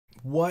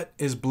What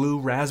is blue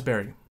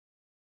raspberry?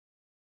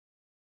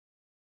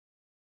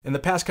 In the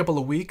past couple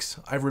of weeks,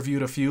 I've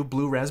reviewed a few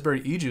blue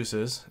raspberry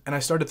e-juices, and I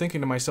started thinking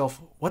to myself,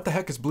 what the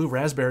heck is blue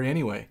raspberry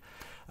anyway?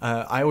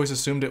 I always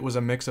assumed it was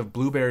a mix of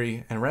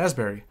blueberry and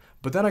raspberry,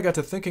 but then I got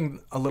to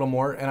thinking a little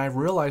more, and I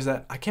realized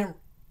that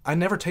I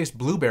never taste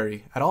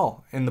blueberry at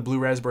all in the blue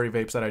raspberry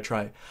vapes that I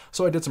try.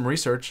 So I did some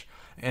research,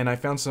 and I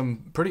found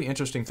some pretty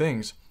interesting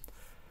things.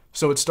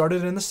 So it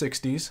started in the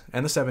 60s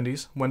and the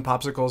 70s when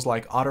popsicles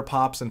like Otter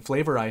Pops and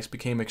Flavor Ice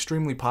became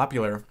extremely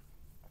popular.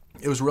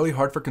 It was really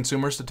hard for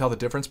consumers to tell the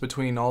difference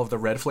between all of the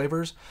red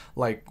flavors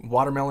like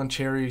watermelon,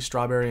 cherry,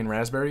 strawberry, and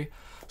raspberry.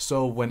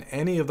 So when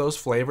any of those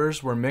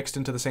flavors were mixed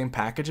into the same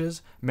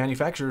packages,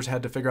 manufacturers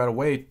had to figure out a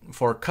way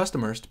for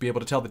customers to be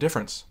able to tell the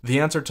difference. The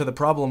answer to the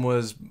problem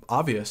was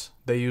obvious.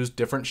 They used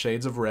different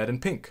shades of red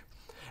and pink.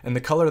 And the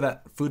color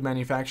that food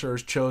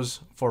manufacturers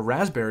chose for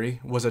raspberry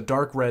was a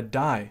dark red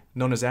dye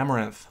known as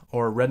amaranth,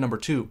 or red number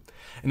 2.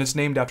 And it's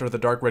named after the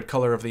dark red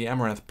color of the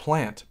amaranth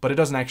plant, but it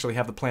doesn't actually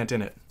have the plant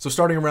in it. So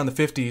starting around the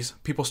 50s,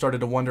 people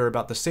started to wonder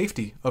about the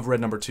safety of red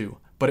number 2.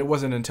 But it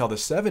wasn't until the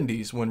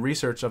 70s when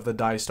research of the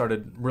dye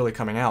started really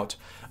coming out.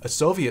 A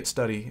Soviet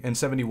study in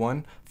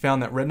 71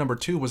 found that red number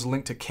 2 was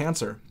linked to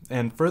cancer,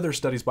 and further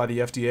studies by the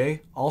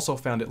FDA also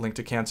found it linked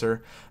to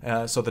cancer,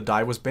 so the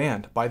dye was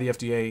banned by the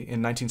FDA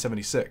in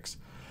 1976.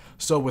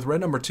 So with red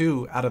number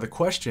 2 out of the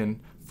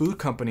question, food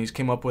companies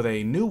came up with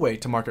a new way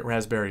to market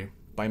raspberry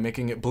by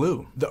making it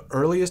blue. The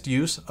earliest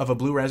use of a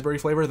blue raspberry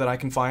flavor that I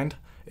can find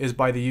is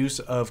by the use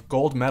of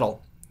Gold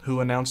Medal,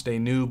 who announced a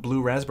new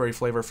blue raspberry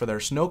flavor for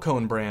their Snow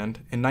Cone brand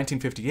in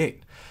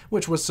 1958,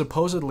 which was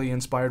supposedly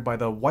inspired by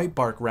the white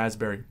bark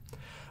raspberry.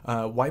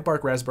 White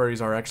bark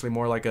raspberries are actually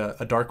more like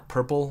a dark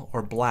purple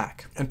or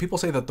black. And people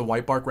say that the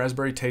white bark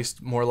raspberry tastes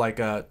more like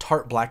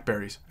tart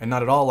blackberries and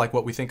not at all like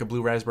what we think of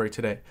blue raspberry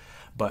today.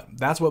 But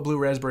that's what blue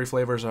raspberry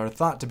flavors are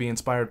thought to be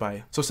inspired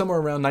by. So somewhere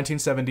around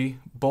 1970,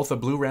 both the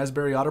blue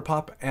raspberry Otter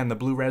Pop and the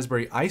blue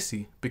raspberry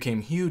Icy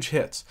became huge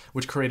hits,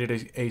 which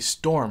created a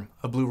storm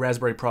of blue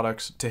raspberry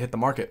products to hit the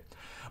market.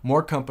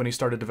 More companies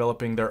started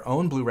developing their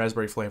own blue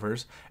raspberry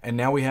flavors, and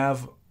now we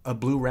have a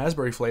blue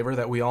raspberry flavor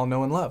that we all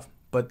know and love.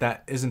 But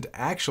that isn't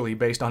actually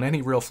based on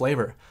any real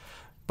flavor.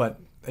 But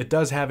it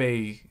does have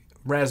a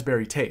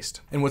raspberry taste.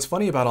 And what's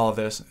funny about all of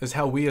this is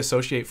how we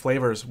associate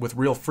flavors with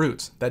real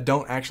fruits that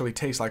don't actually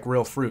taste like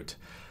real fruit.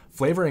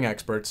 Flavoring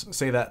experts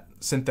say that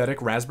synthetic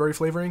raspberry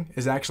flavoring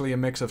is actually a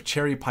mix of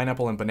cherry,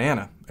 pineapple, and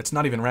banana. It's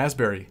not even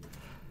raspberry.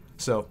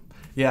 So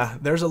yeah,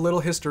 there's a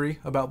little history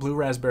about blue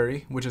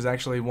raspberry, which is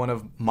actually one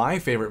of my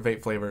favorite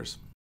vape flavors.